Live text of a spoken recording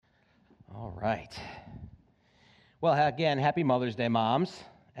All right. Well, again, happy Mother's Day, moms.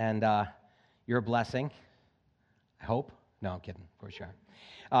 And you're a blessing, I hope. No, I'm kidding. Of course you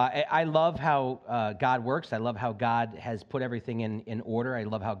are. I love how God works. I love how God has put everything in order. I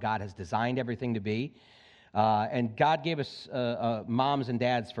love how God has designed everything to be. And God gave us moms and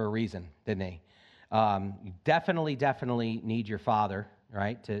dads for a reason, didn't he? You definitely need your father,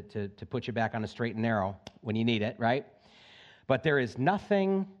 right, to put you back on the straight and narrow when you need it, right? But there is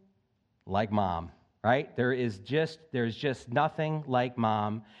nothing like mom, right? There's just nothing like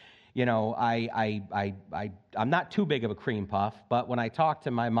mom. You know, I'm not too big of a cream puff, but when I talk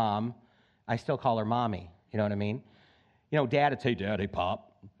to my mom, I still call her mommy. You know what I mean? You know, dad would say, Daddy,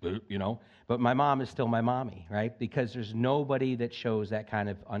 Pop, you know, but my mom is still my mommy, right? Because there's nobody that shows that kind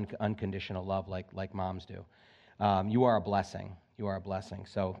of unconditional love like moms do. You are a blessing. You are a blessing.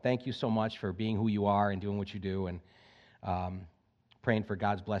 So thank you so much for being who you are and doing what you do, and praying for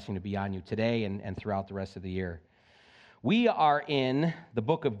God's blessing to be on you today and throughout the rest of the year. We are in the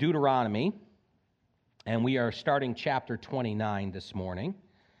book of Deuteronomy, and we are starting chapter 29 this morning.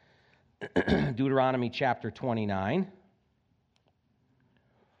 Deuteronomy chapter 29.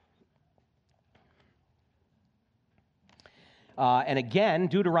 And again,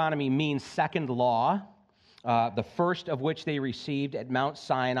 Deuteronomy means second law, the first of which they received at Mount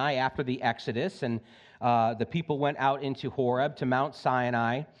Sinai after the Exodus. And the people went out into Horeb to Mount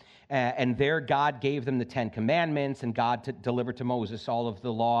Sinai, and there God gave them the Ten Commandments, and God delivered to Moses all of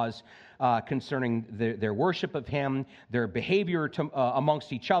the laws concerning their worship of him, their behavior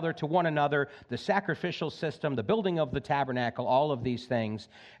amongst each other, to one another, the sacrificial system, the building of the tabernacle, all of these things.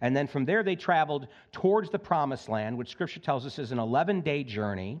 And then from there they traveled towards the Promised Land, which Scripture tells us is an 11-day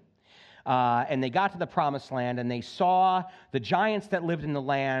journey. And they got to the Promised Land, and they saw the giants that lived in the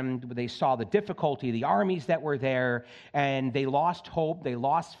land. They saw the difficulty, the armies that were there, and they lost hope, they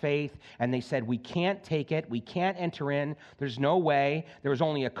lost faith, and they said, we can't take it, we can't enter in, there's no way. There was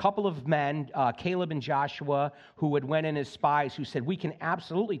only a couple of men, Caleb and Joshua, who had went in as spies, who said, we can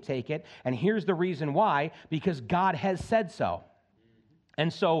absolutely take it, and here's the reason why, because God has said so.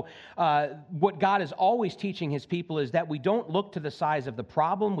 And so what God is always teaching his people is that we don't look to the size of the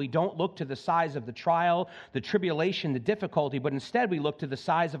problem, we don't look to the size of the trial, the tribulation, the difficulty, but instead we look to the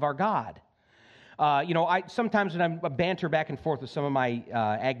size of our God. Sometimes when I banter back and forth with some of my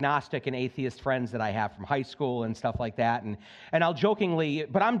agnostic and atheist friends that I have from high school and stuff like that, and I'll jokingly,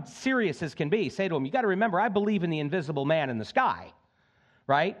 but I'm serious as can be, say to them, you got to remember, I believe in the invisible man in the sky.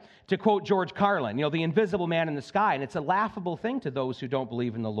 Right? To quote George Carlin, the invisible man in the sky. And it's a laughable thing to those who don't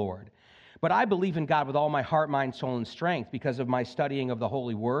believe in the Lord. But I believe in God with all my heart, mind, soul, and strength because of my studying of the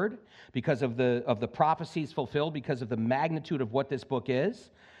Holy Word, because of the prophecies fulfilled, because of the magnitude of what this book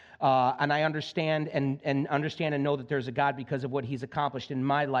is. And I understand and know that there's a God because of what he's accomplished in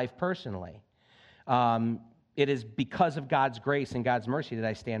my life personally. It is because of God's grace and God's mercy that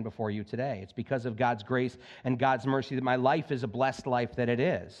I stand before you today. It's because of God's grace and God's mercy that my life is a blessed life that it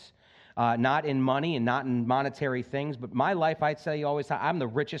is. Not in money and not in monetary things, but my life, I tell you always, I'm the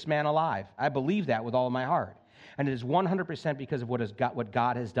richest man alive. I believe that with all of my heart. And it is 100% because of what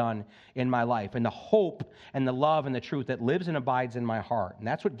God has done in my life, and the hope and the love and the truth that lives and abides in my heart. And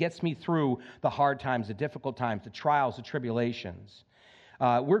that's what gets me through the hard times, the difficult times, the trials, the tribulations.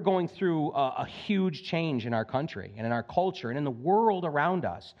 We're going through a huge change in our country and in our culture and in the world around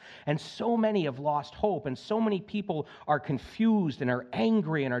us. And so many have lost hope, and so many people are confused and are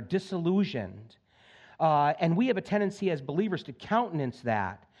angry and are disillusioned. And we have a tendency as believers to countenance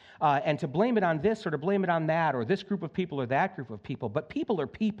that and to blame it on this or to blame it on that, or this group of people or that group of people. But people are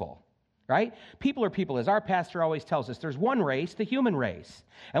people. Right? People are people. As our pastor always tells us, there's one race, the human race.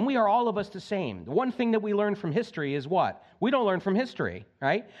 And we are all of us the same. The one thing that we learn from history is what? We don't learn from history,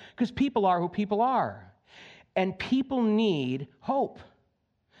 right? Because people are who people are. And people need hope.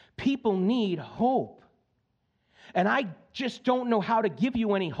 People need hope. And I just don't know how to give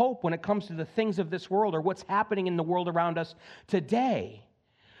you any hope when it comes to the things of this world or what's happening in the world around us today.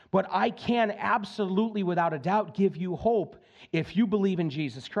 But I can absolutely, without a doubt, give you hope if you believe in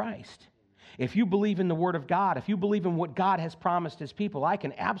Jesus Christ. If you believe in the Word of God, if you believe in what God has promised his people, I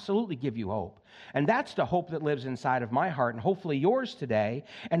can absolutely give you hope. And that's the hope that lives inside of my heart, and hopefully yours today.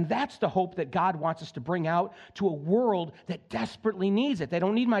 And that's the hope that God wants us to bring out to a world that desperately needs it. They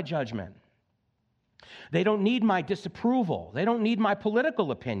don't need my judgment. They don't need my disapproval. They don't need my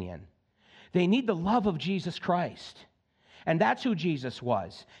political opinion. They need the love of Jesus Christ. And that's who Jesus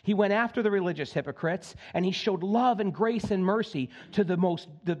was. He went after the religious hypocrites, and he showed love and grace and mercy to the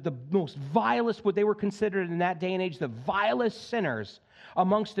most vilest, what they were considered in that day and age, the vilest sinners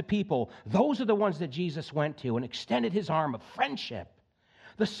amongst the people. Those are the ones that Jesus went to and extended his arm of friendship,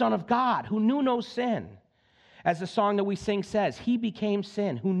 the Son of God, who knew no sin. As the song that we sing says, he became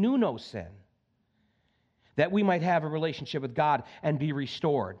sin, who knew no sin, that we might have a relationship with God and be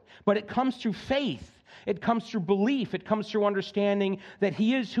restored. But it comes through faith. It comes through belief. It comes through understanding that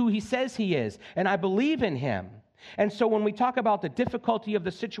he is who he says he is, and I believe in him. And so when we talk about the difficulty of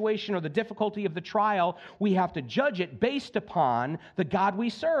the situation or the difficulty of the trial, we have to judge it based upon the God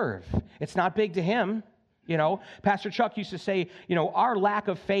we serve. It's not big to him. Pastor Chuck used to say, our lack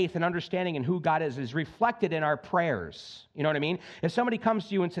of faith and understanding in who God is reflected in our prayers. You know what I mean? If somebody comes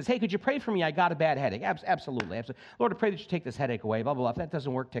to you and says, hey, could you pray for me? I got a bad headache. Absolutely. Lord, I pray that you take this headache away, blah, blah, blah. If that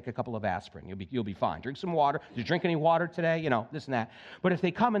doesn't work, take a couple of aspirin. You'll be fine. Drink some water. Did you drink any water today? This and that. But if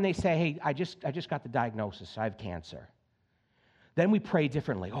they come and they say, hey, I just got the diagnosis. I have cancer. Then we pray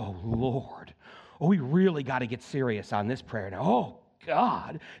differently. Oh, Lord. Oh, we really got to get serious on this prayer now. Oh,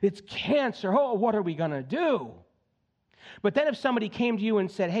 God, it's cancer. Oh, what are we going to do? But then if somebody came to you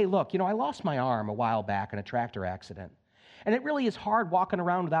and said, hey, look, I lost my arm a while back in a tractor accident, and it really is hard walking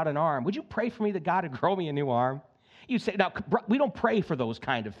around without an arm. Would you pray for me that God would grow me a new arm? You say, now, we don't pray for those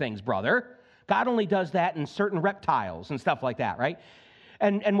kind of things, brother. God only does that in certain reptiles and stuff like that, right?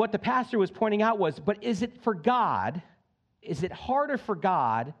 And what the pastor was pointing out was, but is it harder for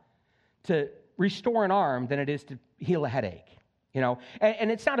God to restore an arm than it is to heal a headache?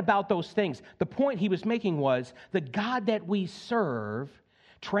 And it's not about those things. The point he was making was the God that we serve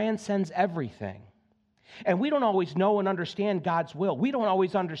transcends everything. And we don't always know and understand God's will. We don't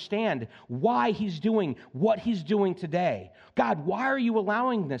always understand why he's doing what he's doing today. God, why are you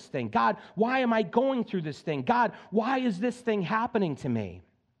allowing this thing? God, why am I going through this thing? God, why is this thing happening to me?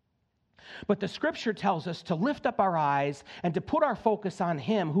 But the scripture tells us to lift up our eyes and to put our focus on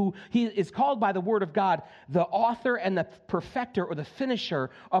him, who he is called by the word of God, the author and the perfecter or the finisher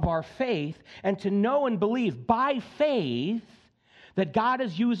of our faith, and to know and believe by faith that God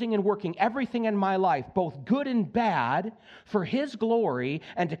is using and working everything in my life, both good and bad, for his glory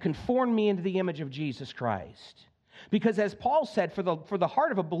and to conform me into the image of Jesus Christ. Because as Paul said, for the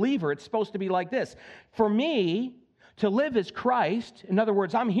heart of a believer, it's supposed to be like this. For me, to live is Christ. In other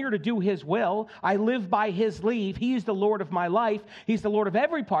words, I'm here to do his will. I live by his leave. He's the Lord of my life. He's the Lord of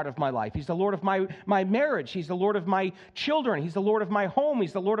every part of my life. He's the Lord of my marriage. He's the Lord of my children. He's the Lord of my home.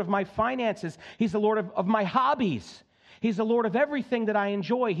 He's the Lord of my finances. He's the Lord of my hobbies. He's the Lord of everything that I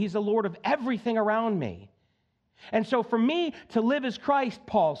enjoy. He's the Lord of everything around me. And so for me to live as Christ,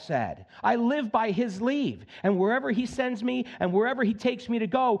 Paul said, I live by his leave. And wherever he sends me and wherever he takes me to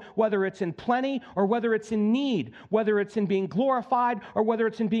go, whether it's in plenty or whether it's in need, whether it's in being glorified or whether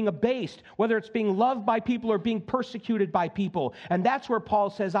it's in being abased, whether it's being loved by people or being persecuted by people. And that's where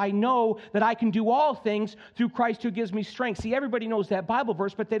Paul says, I know that I can do all things through Christ who gives me strength. See, everybody knows that Bible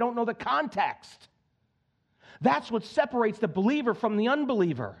verse, but they don't know the context. That's what separates the believer from the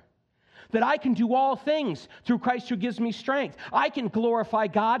unbeliever. That I can do all things through Christ who gives me strength. I can glorify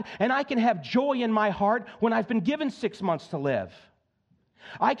God and I can have joy in my heart when I've been given 6 months to live.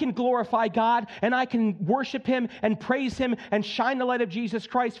 I can glorify God and I can worship him and praise him and shine the light of Jesus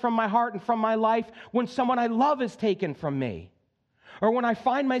Christ from my heart and from my life when someone I love is taken from me. Or when I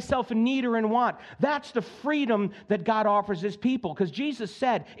find myself in need or in want. That's the freedom that God offers his people. Because Jesus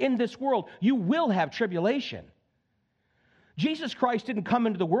said, in this world, you will have tribulation. Jesus Christ didn't come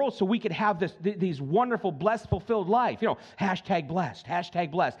into the world so we could have these wonderful, blessed, fulfilled life. Hashtag blessed,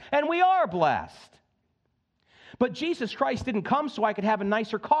 hashtag blessed. And we are blessed. But Jesus Christ didn't come so I could have a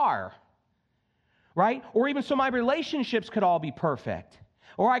nicer car, right? Or even so my relationships could all be perfect.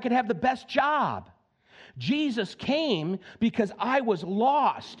 Or I could have the best job. Jesus came because I was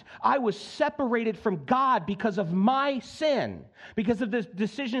lost. I was separated from God because of my sin, because of the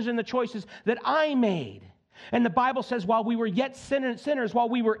decisions and the choices that I made. And the Bible says, while we were yet sinners, while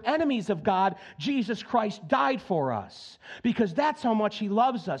we were enemies of God, Jesus Christ died for us. Because that's how much he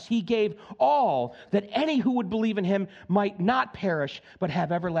loves us. He gave all that any who would believe in him might not perish, but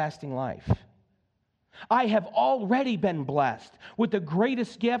have everlasting life. I have already been blessed with the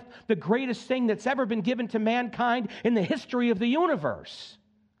greatest gift, the greatest thing that's ever been given to mankind in the history of the universe.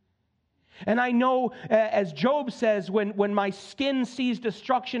 And I know, as Job says, when my skin sees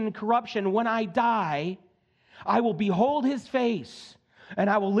destruction and corruption, when I die, I will behold his face, and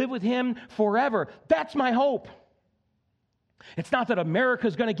I will live with him forever. That's my hope. It's not that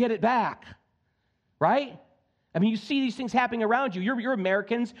America's going to get it back, right? I mean, you see these things happening around you. You're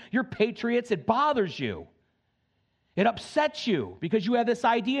Americans. You're patriots. It bothers you. It upsets you because you have this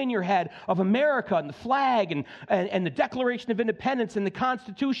idea in your head of America and the flag and the Declaration of Independence and the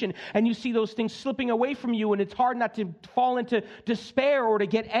Constitution, and you see those things slipping away from you, and it's hard not to fall into despair or to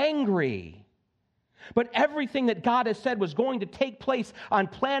get angry. But everything that God has said was going to take place on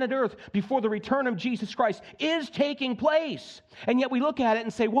planet Earth before the return of Jesus Christ is taking place. And yet we look at it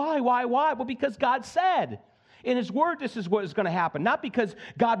and say, why? Well, because God said in His Word this is what is going to happen. Not because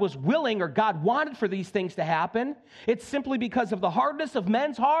God was willing or God wanted for these things to happen. It's simply because of the hardness of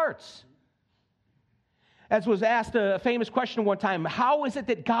men's hearts. As was asked a famous question one time, how is it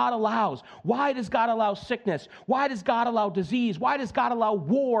that God allows? Why does God allow sickness? Why does God allow disease? Why does God allow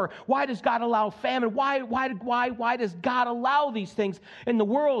war? Why does God allow famine? Why does God allow these things in the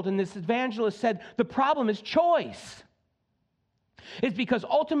world? And this evangelist said, the problem is choice. It's because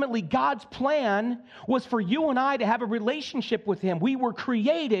ultimately God's plan was for you and I to have a relationship with Him. We were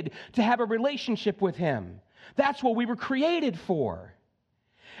created to have a relationship with Him. That's what we were created for.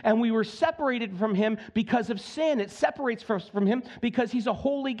 And we were separated from Him because of sin. It separates us from Him because He's a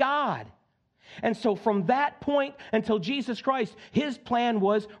holy God. And so from that point until Jesus Christ, His plan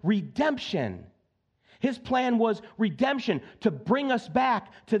was redemption. His plan was redemption to bring us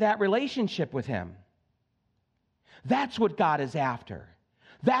back to that relationship with Him. That's what God is after.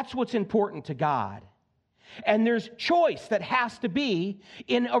 That's what's important to God. And there's choice that has to be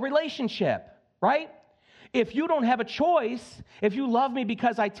in a relationship, right? If you don't have a choice, if you love me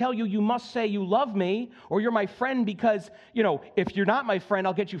because I tell you, you must say you love me, or you're my friend because, if you're not my friend,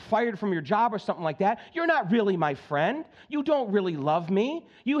 I'll get you fired from your job or something like that, you're not really my friend. You don't really love me.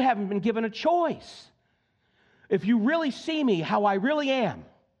 You haven't been given a choice. If you really see me how I really am,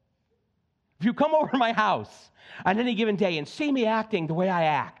 if you come over to my house on any given day and see me acting the way I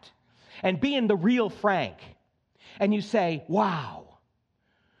act and being the real Frank, and you say, wow,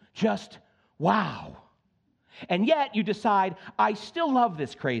 just wow. And yet you decide, I still love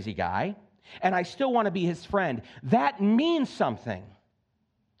this crazy guy, and I still want to be his friend. That means something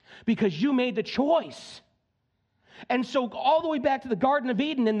because you made the choice. And so all the way back to the Garden of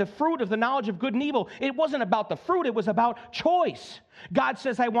Eden and the fruit of the knowledge of good and evil, it wasn't about the fruit, it was about choice. God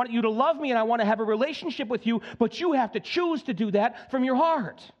says, I want you to love me and I want to have a relationship with you, but you have to choose to do that from your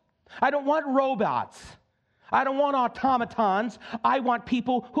heart. I don't want robots. I don't want automatons. I want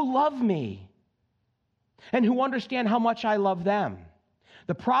people who love me and who understand how much I love them.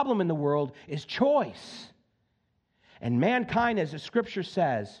 The problem in the world is choice. And mankind, as the Scripture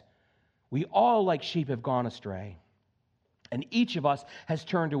says, we all like sheep have gone astray. And each of us has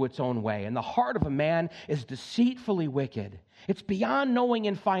turned to its own way. And the heart of a man is deceitfully wicked. It's beyond knowing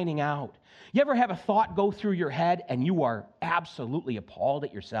and finding out. You ever have a thought go through your head and you are absolutely appalled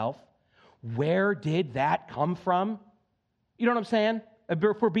at yourself? Where did that come from? You know what I'm saying?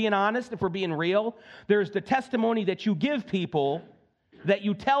 If we're being honest, if we're being real, there's the testimony that you give people, that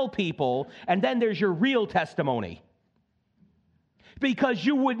you tell people, and then there's your real testimony. Because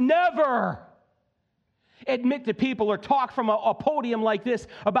you would never admit to people or talk from a podium like this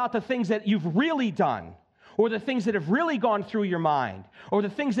about the things that you've really done, or the things that have really gone through your mind, or the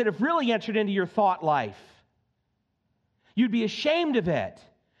things that have really entered into your thought life. You'd be ashamed of it.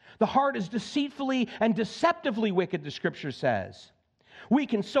 The heart is deceitfully and deceptively wicked, the Scripture says. We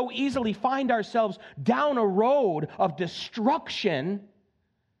can so easily find ourselves down a road of destruction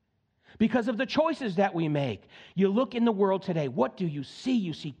because of the choices that we make. You look in the world today, what do you see?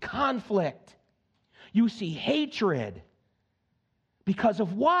 You see conflict. You see hatred. Because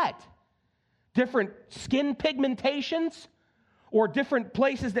of what? Different skin pigmentations? Or different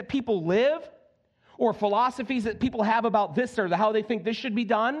places that people live? Or philosophies that people have about this or how they think this should be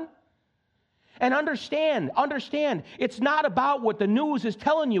done? And understand, it's not about what the news is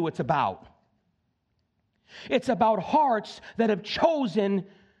telling you it's about. It's about hearts that have chosen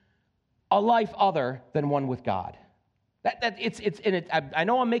a life other than one with God. I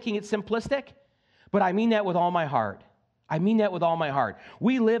know I'm making it simplistic, but I mean that with all my heart. I mean that with all my heart.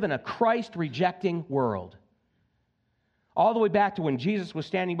 We live in a Christ-rejecting world. All the way back to when Jesus was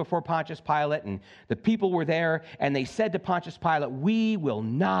standing before Pontius Pilate and the people were there and they said to Pontius Pilate, we will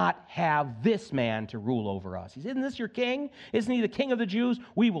not have this man to rule over us. He said, isn't this your king? Isn't he the king of the Jews?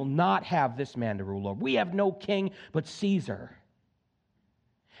 We will not have this man to rule over. We have no king but Caesar.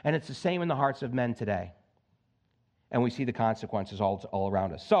 And it's the same in the hearts of men today. And we see the consequences all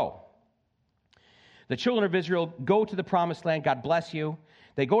around us. So, the children of Israel go to the promised land. God bless you.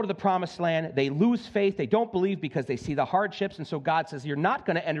 They go to the promised land. They lose faith. They don't believe because they see the hardships. And so God says, you're not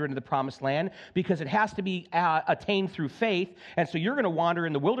going to enter into the promised land because it has to be attained through faith. And so you're going to wander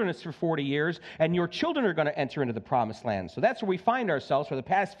in the wilderness for 40 years, and your children are going to enter into the promised land. So that's where we find ourselves for the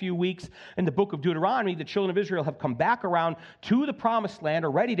past few weeks in the book of Deuteronomy. The children of Israel have come back around to the promised land,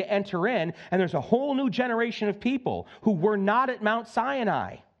 are ready to enter in, and there's a whole new generation of people who were not at Mount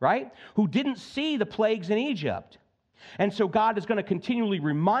Sinai, right? Who didn't see the plagues in Egypt. And so God is going to continually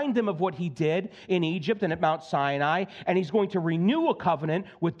remind them of what he did in Egypt and at Mount Sinai, and he's going to renew a covenant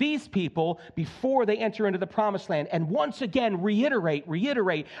with these people before they enter into the promised land. And once again,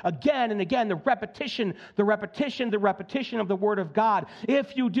 reiterate again and again, the repetition of the word of God.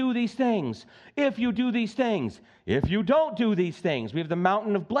 If you do these things, if you do these things, if you don't do these things. We have the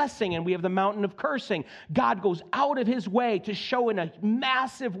mountain of blessing and we have the mountain of cursing. God goes out of his way to show in a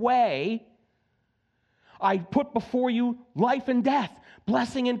massive way, I put before you life and death,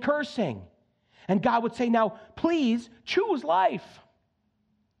 blessing and cursing. And God would say, now, please choose life.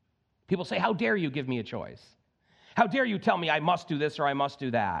 People say, how dare you give me a choice? How dare you tell me I must do this or I must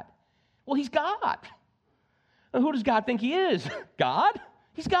do that? Well, he's God. And who does God think he is? God?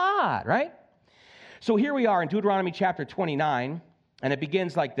 He's God, right? So here we are in Deuteronomy chapter 29. And it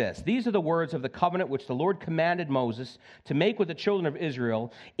begins like this. These are the words of the covenant which the Lord commanded Moses to make with the children of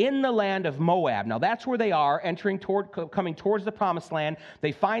Israel in the land of Moab. Now that's where they are, coming towards the promised land.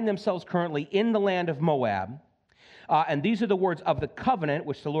 They find themselves currently in the land of Moab. And these are the words of the covenant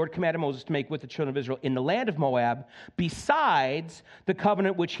which the Lord commanded Moses to make with the children of Israel in the land of Moab, besides the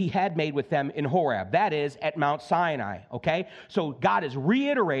covenant which he had made with them in Horeb. That is, at Mount Sinai, okay? So God is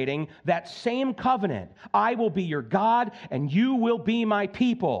reiterating that same covenant. I will be your God, and you will be my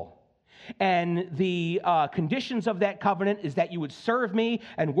people. And the conditions of that covenant is that you would serve me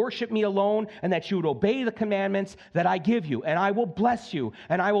and worship me alone, and that you would obey the commandments that I give you, and I will bless you,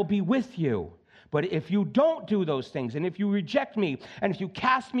 and I will be with you. But if you don't do those things, and if you reject me, and if you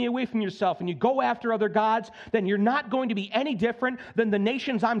cast me away from yourself, and you go after other gods, then you're not going to be any different than the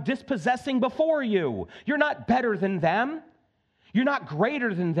nations I'm dispossessing before you. You're not better than them. You're not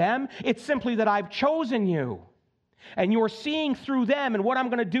greater than them. It's simply that I've chosen you. And you're seeing through them and what I'm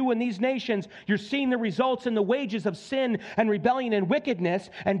going to do in these nations. You're seeing the results and the wages of sin and rebellion and wickedness.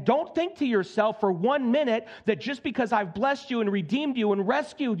 And don't think to yourself for 1 minute that just because I've blessed you and redeemed you and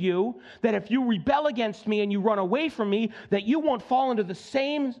rescued you, that if you rebel against me and you run away from me, that you won't fall into the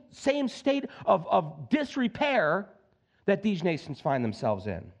same state of disrepair that these nations find themselves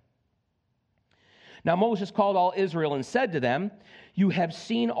in. Now Moses called all Israel and said to them, you have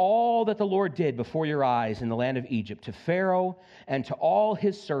seen all that the Lord did before your eyes in the land of Egypt, to Pharaoh and to all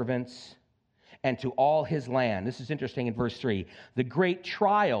his servants and to all his land. This is interesting in verse 3. The great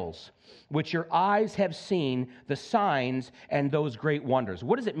trials which your eyes have seen, the signs and those great wonders.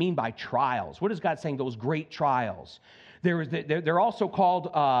 What does it mean by trials? What is God saying, those great trials? They're also called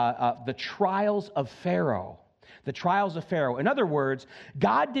the trials of Pharaoh. The trials of Pharaoh. In other words,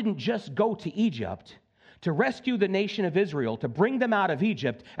 God didn't just go to Egypt to rescue the nation of Israel, to bring them out of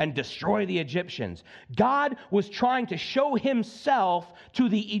Egypt and destroy the Egyptians. God was trying to show himself to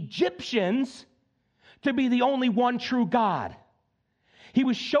the Egyptians to be the only one true God. He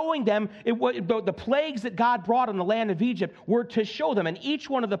was showing them, the plagues that God brought on the land of Egypt were to show them. And each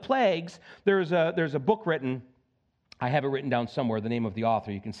one of the plagues, there's a book written, I have it written down somewhere, the name of the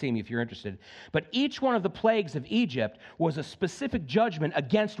author. You can see me if you're interested. But each one of the plagues of Egypt was a specific judgment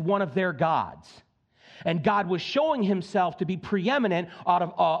against one of their gods. And God was showing himself to be preeminent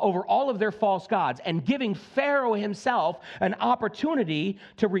over all of their false gods and giving Pharaoh himself an opportunity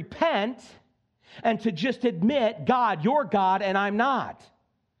to repent and to just admit, God, you're God and I'm not.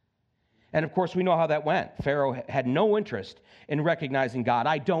 And of course, we know how that went. Pharaoh had no interest in recognizing God.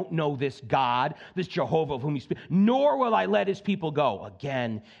 I don't know this God, this Jehovah of whom you speak, nor will I let his people go.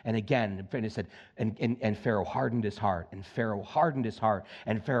 Again and again. And it said, and Pharaoh hardened his heart, and Pharaoh hardened his heart,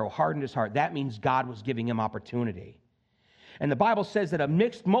 and Pharaoh hardened his heart. That means God was giving him opportunity. And the Bible says that a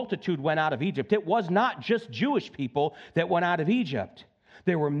mixed multitude went out of Egypt. It was not just Jewish people that went out of Egypt.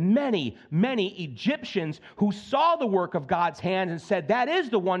 There were many, many Egyptians who saw the work of God's hands and said, that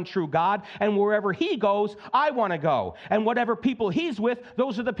is the one true God, and wherever he goes, I want to go. And whatever people he's with,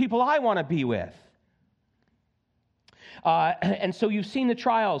 those are the people I want to be with. And so you've seen the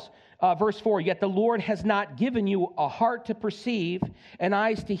trials. Verse 4, yet the Lord has not given you a heart to perceive and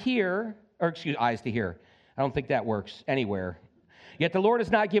eyes to hear. I don't think that works anywhere. Yet the Lord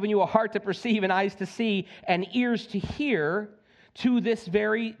has not given you a heart to perceive and eyes to see and ears to hear to this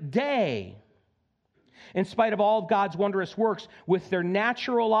very day. In spite of all of God's wondrous works, with their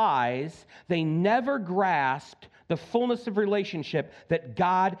natural eyes, they never grasped the fullness of relationship that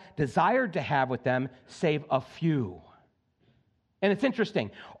God desired to have with them, save a few. And it's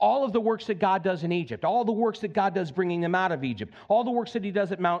interesting, all of the works that God does in Egypt, all the works that God does bringing them out of Egypt, all the works that he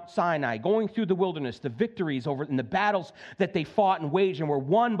does at Mount Sinai, going through the wilderness, the victories over in the battles that they fought and waged and were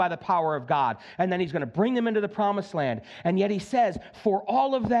won by the power of God. And then he's going to bring them into the promised land. And yet he says, for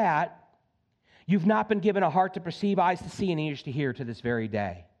all of that, you've not been given a heart to perceive, eyes to see, and ears to hear to this very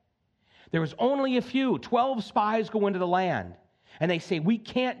day. There was only a few. 12 spies go into the land. And they say, we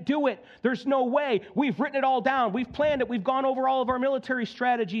can't do it. There's no way. We've written it all down. We've planned it. We've gone over all of our military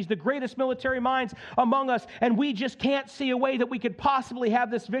strategies, the greatest military minds among us, and we just can't see a way that we could possibly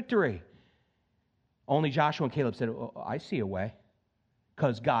have this victory. Only Joshua and Caleb said, oh, I see a way,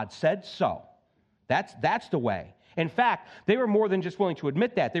 because God said so. That's the way. In fact, they were more than just willing to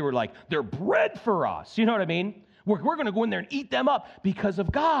admit that. They were like, they're bread for us. You know what I mean? We're going to go in there and eat them up because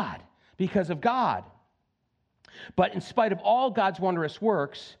of God. Because of God. But in spite of all God's wondrous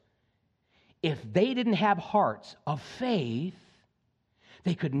works, if they didn't have hearts of faith,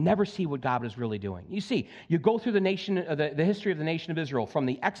 they could never see what God was really doing. You see, you go through the history of the nation of Israel, from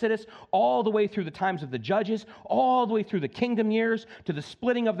the Exodus all the way through the times of the judges, all the way through the kingdom years, to the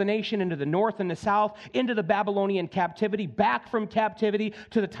splitting of the nation into the north and the south, into the Babylonian captivity, back from captivity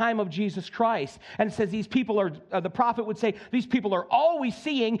to the time of Jesus Christ. And it says these people are, the prophet would say, these people are always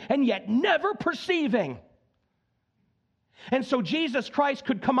seeing and yet never perceiving. And so Jesus Christ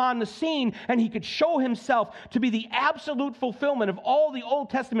could come on the scene and he could show himself to be the absolute fulfillment of all the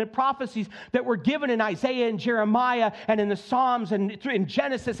Old Testament prophecies that were given in Isaiah and Jeremiah and in the Psalms and in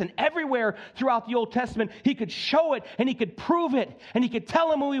Genesis and everywhere throughout the Old Testament. He could show it and he could prove it and he could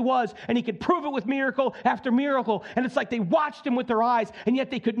tell them who he was and he could prove it with miracle after miracle. And it's like they watched him with their eyes and yet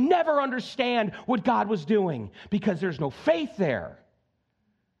they could never understand what God was doing because there's no faith there.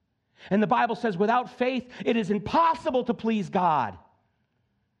 And the Bible says without faith, it is impossible to please God.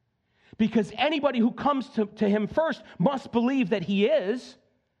 Because anybody who comes to him first must believe that he is,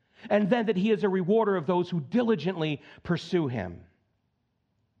 and then that he is a rewarder of those who diligently pursue him.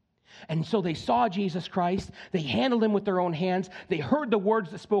 And so they saw Jesus Christ. They handled him with their own hands. They heard the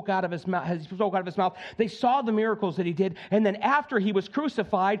words that spoke out of his mouth. They saw the miracles that he did. And then after he was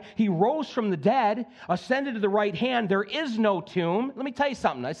crucified, he rose from the dead, ascended to the right hand. There is no tomb. Let me tell you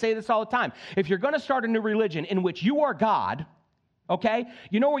something. I say this all the time. If you're going to start a new religion in which you are God, okay,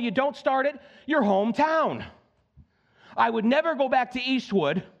 you know where you don't start it? Your hometown. I would never go back to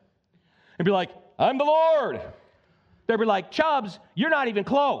Eastwood and be like, I'm the Lord. They'd be like, Chubbs, you're not even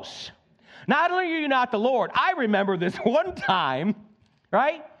close. Not only are you not the Lord, I remember this one time,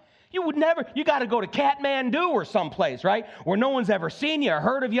 right? You got to go to Kathmandu or someplace, right? Where no one's ever seen you or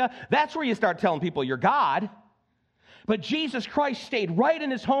heard of you. That's where you start telling people you're God. But Jesus Christ stayed right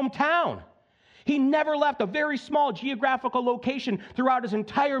in his hometown. He never left a very small geographical location throughout his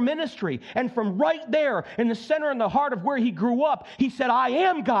entire ministry. And from right there in the center and the heart of where he grew up, he said, I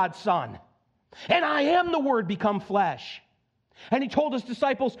am God's son. And I am the Word become flesh. And he told his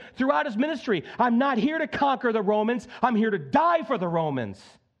disciples throughout his ministry, I'm not here to conquer the Romans. I'm here to die for the Romans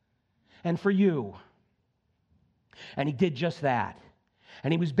and for you. And he did just that.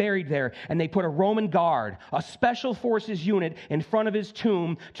 And he was buried there. And they put a Roman guard, a special forces unit, in front of his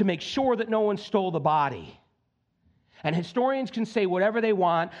tomb to make sure that no one stole the body. And historians can say whatever they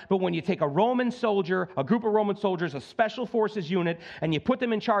want, but when you take a Roman soldier, a group of Roman soldiers, a special forces unit, and you put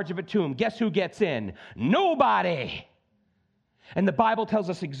them in charge of a tomb, guess who gets in? Nobody! And the Bible tells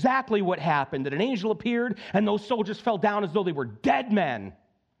us exactly what happened, that an angel appeared, and those soldiers fell down as though they were dead men.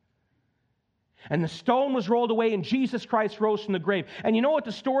 And the stone was rolled away, and Jesus Christ rose from the grave. And you know what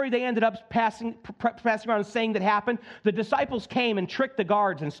the story they ended up passing around and saying that happened? The disciples came and tricked the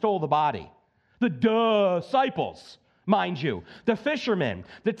guards and stole the body. The disciples. Mind you, the fisherman,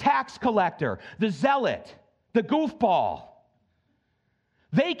 the tax collector, the zealot, the goofball.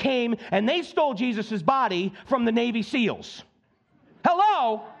 They came and they stole Jesus' body from the Navy SEALs.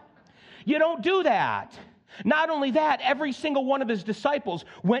 Hello? You don't do that. Not only that, every single one of his disciples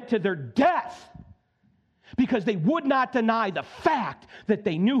went to their death because they would not deny the fact that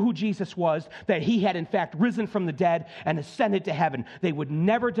they knew who Jesus was, that he had in fact risen from the dead and ascended to heaven. They would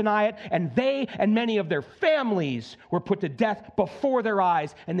never deny it, and they and many of their families were put to death before their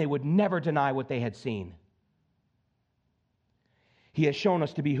eyes, and they would never deny what they had seen. He has shown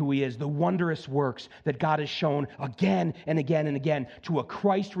us to be who he is, the wondrous works that God has shown again and again and again to a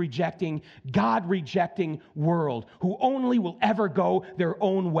Christ-rejecting, God-rejecting world who only will ever go their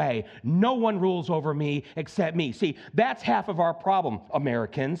own way. No one rules over me except me. See, that's half of our problem,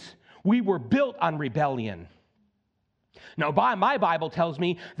 Americans. We were built on rebellion. Now, my Bible tells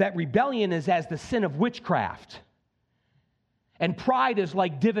me that rebellion is as the sin of witchcraft, and pride is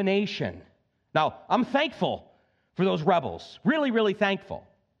like divination. Now, I'm thankful for those rebels. Really, really thankful.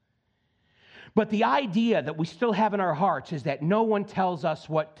 But the idea that we still have in our hearts is that no one tells us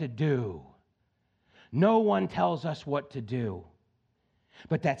what to do. No one tells us what to do.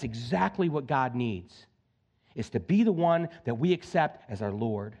 But that's exactly what God needs, is to be the one that we accept as our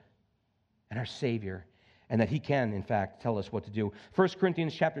Lord and our Savior and that he can, in fact, tell us what to do. 1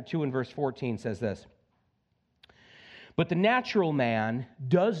 Corinthians chapter 2 and verse 14 says this, "But the natural man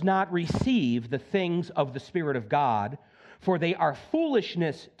does not receive the things of the Spirit of God, for they are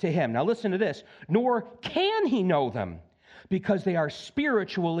foolishness to him." Now listen to this. "Nor can he know them, because they are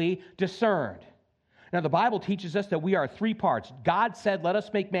spiritually discerned." Now the Bible teaches us that we are three parts. God said, "Let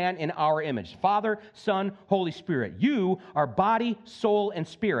us make man in our image." Father, Son, Holy Spirit. You are body, soul, and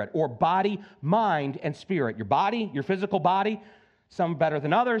spirit, or body, mind, and spirit. Your body, your physical body, some better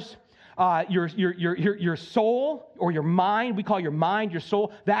than others. Your soul or your mind, we call your mind, your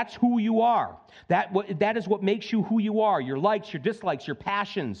soul, that's who you are. That is what makes you who you are. Your likes, your dislikes, your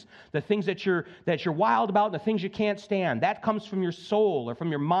passions, the things that you're wild about, and the things you can't stand. That comes from your soul or from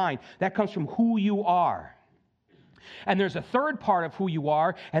your mind. That comes from who you are. And there's a third part of who you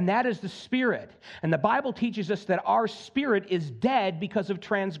are, and that is the spirit. And the Bible teaches us that our spirit is dead because of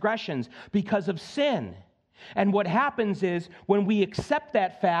transgressions, because of sin. And what happens is when we accept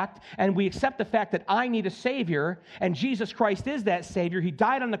that fact, and we accept the fact that I need a Savior, and Jesus Christ is that Savior, He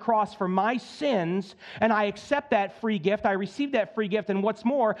died on the cross for my sins, and I accept that free gift, I receive that free gift, and what's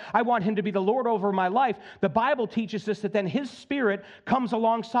more, I want Him to be the Lord over my life. The Bible teaches us that then His Spirit comes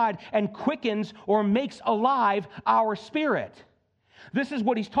alongside and quickens or makes alive our spirit. This is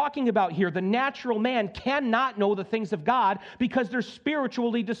what he's talking about here. The natural man cannot know the things of God because they're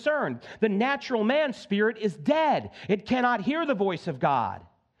spiritually discerned. The natural man's spirit is dead. It cannot hear the voice of God.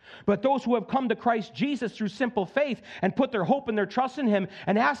 But those who have come to Christ Jesus through simple faith and put their hope and their trust in Him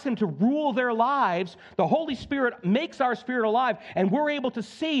and ask Him to rule their lives, the Holy Spirit makes our spirit alive, and we're able to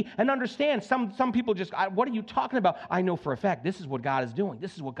see and understand. Some people just, what are you talking about? I know for a fact this is what God is doing.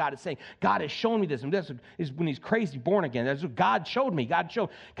 This is what God is saying. God has shown me this, and this is when he's crazy born again. That's what God showed me. God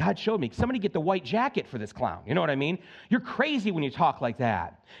showed me. Somebody get the white jacket for this clown. You know what I mean? You're crazy when you talk like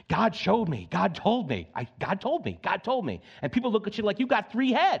that. God showed me. God told me. God told me. God told me. And people look at you like you got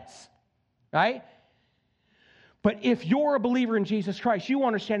three heads, right? But if you're a believer in Jesus Christ, you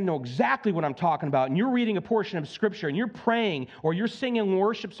understand and know exactly what I'm talking about, and you're reading a portion of Scripture, and you're praying, or you're singing a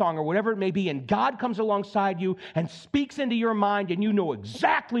worship song, or whatever it may be, and God comes alongside you and speaks into your mind, and you know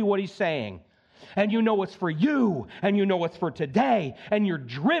exactly what He's saying. And you know it's for you, and you know it's for today, and you're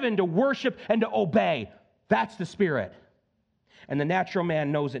driven to worship and to obey. That's the Spirit. And the natural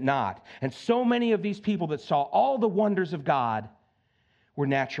man knows it not. And so many of these people that saw all the wonders of God were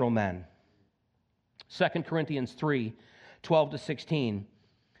natural men. 2 Corinthians 3, 12 to 16.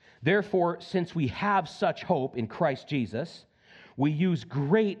 "Therefore, since we have such hope in Christ Jesus, we use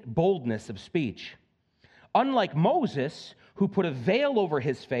great boldness of speech. Unlike Moses, who put a veil over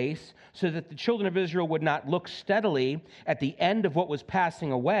his face so that the children of Israel would not look steadily at the end of what was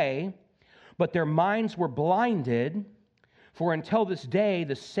passing away, but their minds were blinded. For until this day,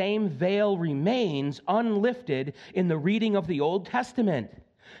 the same veil remains unlifted in the reading of the Old Testament,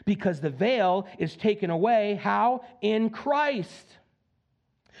 because the veil is taken away, how? In Christ.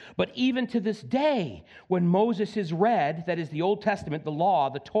 But even to this day, when Moses is read, that is the Old Testament, the law,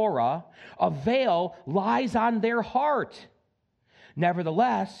 the Torah, a veil lies on their heart.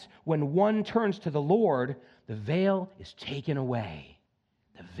 Nevertheless, when one turns to the Lord, the veil is taken away."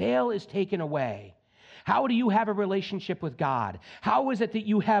 The veil is taken away. How do you have a relationship with God? How is it that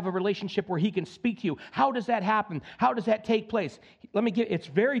you have a relationship where He can speak to you? How does that happen? How does that take place? It's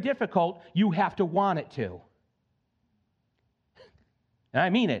very difficult. You have to want it to. And I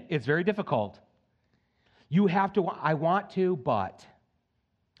mean it. It's very difficult. You have to, I want to, but.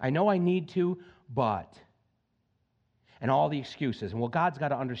 I know I need to, but. And all the excuses. And well, God's got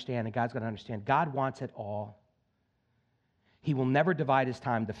to understand, and God's got to understand. God wants it all. He will never divide His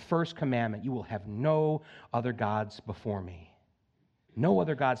time. The first commandment, you will have no other gods before me. No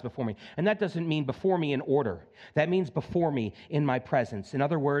other gods before me. And that doesn't mean before me in order. That means before me in my presence. In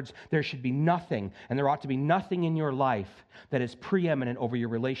other words, there should be nothing, and there ought to be nothing in your life that is preeminent over your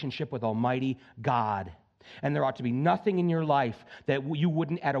relationship with Almighty God. And there ought to be nothing in your life that you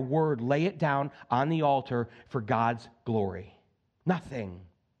wouldn't, at a word, lay it down on the altar for God's glory. Nothing.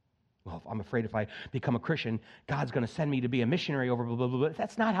 Well, I'm afraid if I become a Christian, God's going to send me to be a missionary over blah, blah, blah, blah.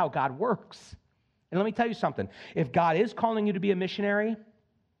 That's not how God works. And let me tell you something. If God is calling you to be a missionary,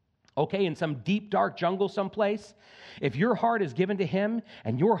 okay, in some deep, dark jungle someplace, if your heart is given to Him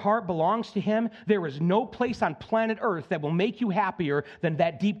and your heart belongs to Him, there is no place on planet Earth that will make you happier than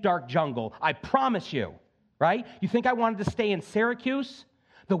that deep, dark jungle. I promise you, right? You think I wanted to stay in Syracuse?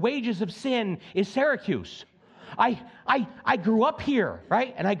 The wages of sin is Syracuse. I grew up here,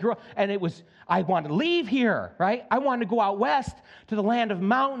 right? And I wanted to leave here, right? I wanted to go out west to the land of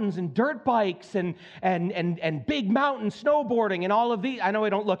mountains and dirt bikes and big mountain snowboarding and all of these. I know I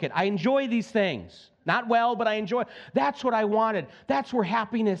don't look it. I enjoy these things. Not well, but I enjoy. That's what I wanted. That's where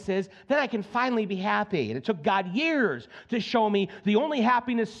happiness is. Then I can finally be happy. And it took God years to show me the only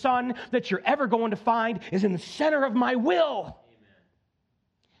happiness, son, that you're ever going to find is in the center of my will. Amen.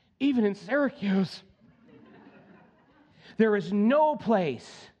 Even in Syracuse. There is no place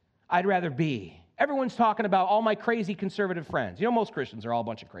I'd rather be. Everyone's talking about all my crazy conservative friends. You know, most Christians are all a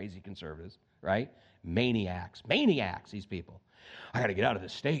bunch of crazy conservatives, right? Maniacs, these people. I got to get out of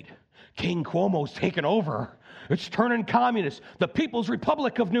this state. King Cuomo's taken over. It's turning communist. The People's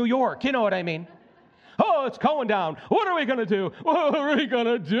Republic of New York. You know what I mean? Oh, it's going down. What are we going to do? What are we going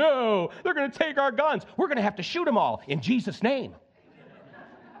to do? They're going to take our guns. We're going to have to shoot them all in Jesus' name.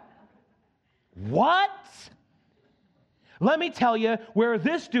 What? Let me tell you where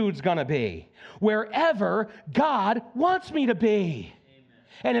this dude's going to be. Wherever God wants me to be.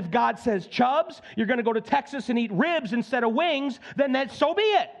 And if God says, Chubbs, you're going to go to Texas and eat ribs instead of wings, then so be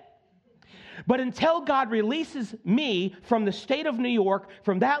it. But until God releases me from the state of New York,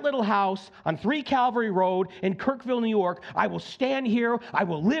 from that little house on 3 Calvary Road in Kirkville, New York, I will stand here, I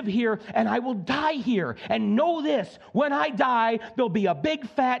will live here, and I will die here. And know this, when I die, there'll be a big,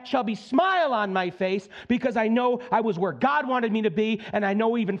 fat, chubby smile on my face because I know I was where God wanted me to be, and I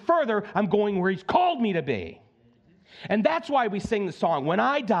know even further, I'm going where He's called me to be. And that's why we sing the song, when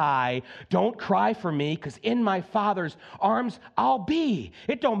I die, don't cry for me, because in my Father's arms I'll be.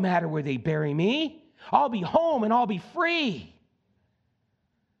 It don't matter where they bury me. I'll be home and I'll be free.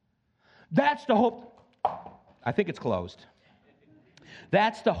 That's the hope. I think it's closed.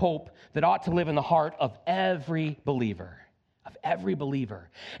 That's the hope that ought to live in the heart of every believer. Of every believer.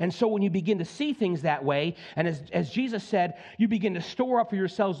 And so when you begin to see things that way, and as Jesus said, you begin to store up for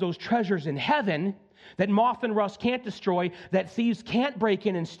yourselves those treasures in heaven that moth and rust can't destroy, that thieves can't break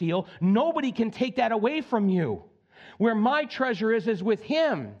in and steal. Nobody can take that away from you. Where my treasure is with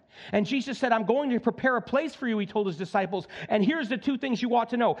Him. And Jesus said, I'm going to prepare a place for you, He told His disciples. And here's the 2 things you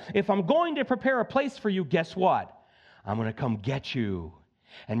ought to know. If I'm going to prepare a place for you, guess what? I'm going to come get you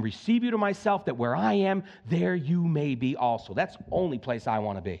and receive you to myself, that where I am, there you may be also. That's the only place I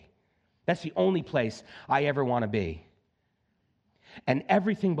want to be. That's the only place I ever want to be. And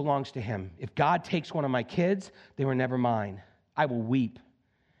everything belongs to Him. If God takes one of my kids, they were never mine. I will weep.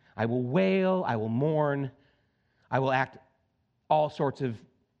 I will wail. I will mourn. I will act all sorts of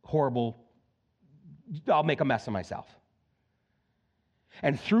horrible, I'll make a mess of myself.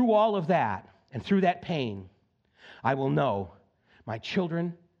 And through all of that, and through that pain, I will know my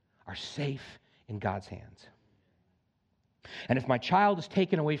children are safe in God's hands. And if my child is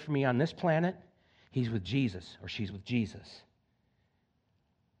taken away from me on this planet, he's with Jesus or she's with Jesus.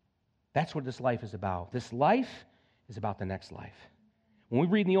 That's what this life is about. This life is about the next life. When we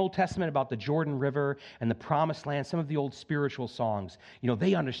read in the Old Testament about the Jordan River and the Promised Land, some of the old spiritual songs,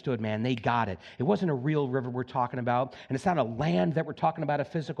 they understood, man, they got it. It wasn't a real river we're talking about, and it's not a land that we're talking about, a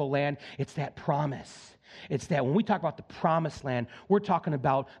physical land. It's that promise. It's that when we talk about the Promised Land, we're talking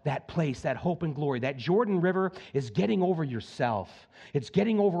about that place, that hope and glory. That Jordan River is getting over yourself. It's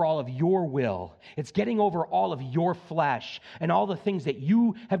getting over all of your will. It's getting over all of your flesh and all the things that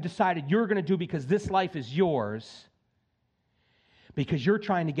you have decided you're going to do because this life is yours, because you're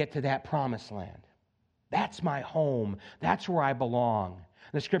trying to get to that Promised Land. That's my home. That's where I belong.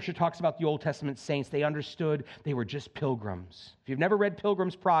 The Scripture talks about the Old Testament saints. They understood they were just pilgrims. If you've never read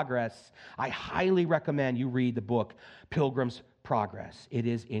Pilgrim's Progress, I highly recommend you read the book Pilgrim's Progress. It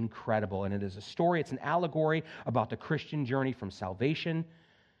is incredible, and it is a story. It's an allegory about the Christian journey from salvation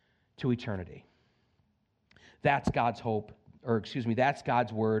to eternity. That's God's hope, that's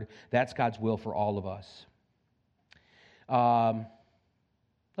God's word. That's God's will for all of us.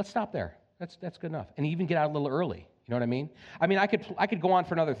 Let's stop there. That's good enough. And even get out a little early. You know what I mean? I could go on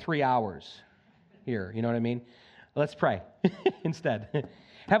for another 3 hours here. You know what I mean? Let's pray instead.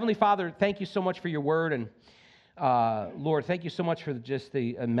 Heavenly Father, thank you so much for your word. And Lord, thank you so much for just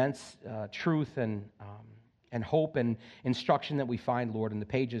the immense truth and hope and instruction that we find, Lord, in the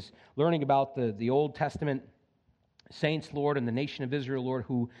pages. Learning about the Old Testament saints, Lord, and the nation of Israel, Lord,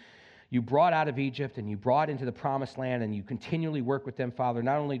 who you brought out of Egypt and you brought into the Promised Land, and you continually work with them, Father,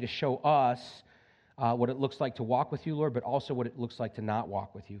 not only to show us what it looks like to walk with you, Lord, but also what it looks like to not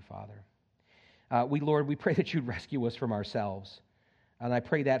walk with you, Father. Lord, we pray that you'd rescue us from ourselves. And I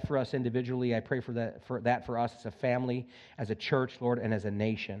pray that for us individually. I pray for that for us as a family, as a church, Lord, and as a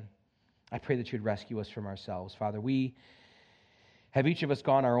nation. I pray that you'd rescue us from ourselves. Father, we have each of us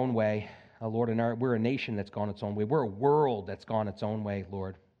gone our own way. Lord, and we're a nation that's gone its own way. We're a world that's gone its own way,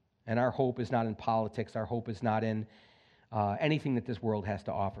 Lord. And our hope is not in politics. Our hope is not in anything that this world has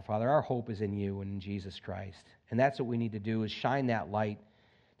to offer, Father. Our hope is in you and in Jesus Christ. And that's what we need to do, is shine that light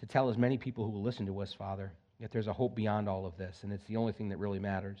to tell as many people who will listen to us, Father, that there's a hope beyond all of this, and it's the only thing that really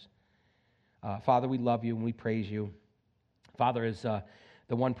matters. Father, we love you and we praise you. Father, as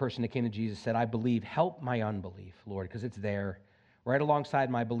the one person that came to Jesus said, I believe, help my unbelief, Lord, because it's there. Right alongside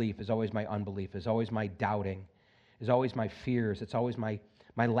my belief is always my unbelief, is always my doubting, is always my fears. It's always my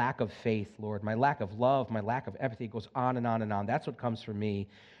lack of faith, Lord, my lack of love, my lack of everything. It goes on and on and on. That's what comes from me.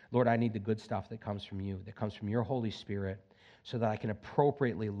 Lord, I need the good stuff that comes from you, that comes from your Holy Spirit, so that I can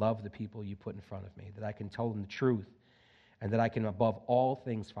appropriately love the people you put in front of me, that I can tell them the truth, and that I can, above all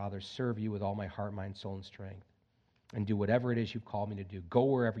things, Father, serve you with all my heart, mind, soul, and strength, and do whatever it is you've called me to do. Go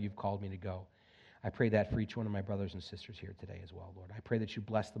wherever you've called me to go. I pray that for each one of my brothers and sisters here today as well, Lord. I pray that you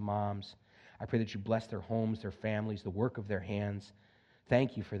bless the moms. I pray that you bless their homes, their families, the work of their hands.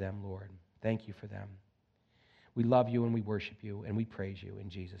 Thank you for them, Lord. Thank you for them. We love you and we worship you and we praise you in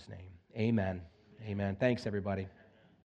Jesus' name. Amen. Amen. Thanks, everybody.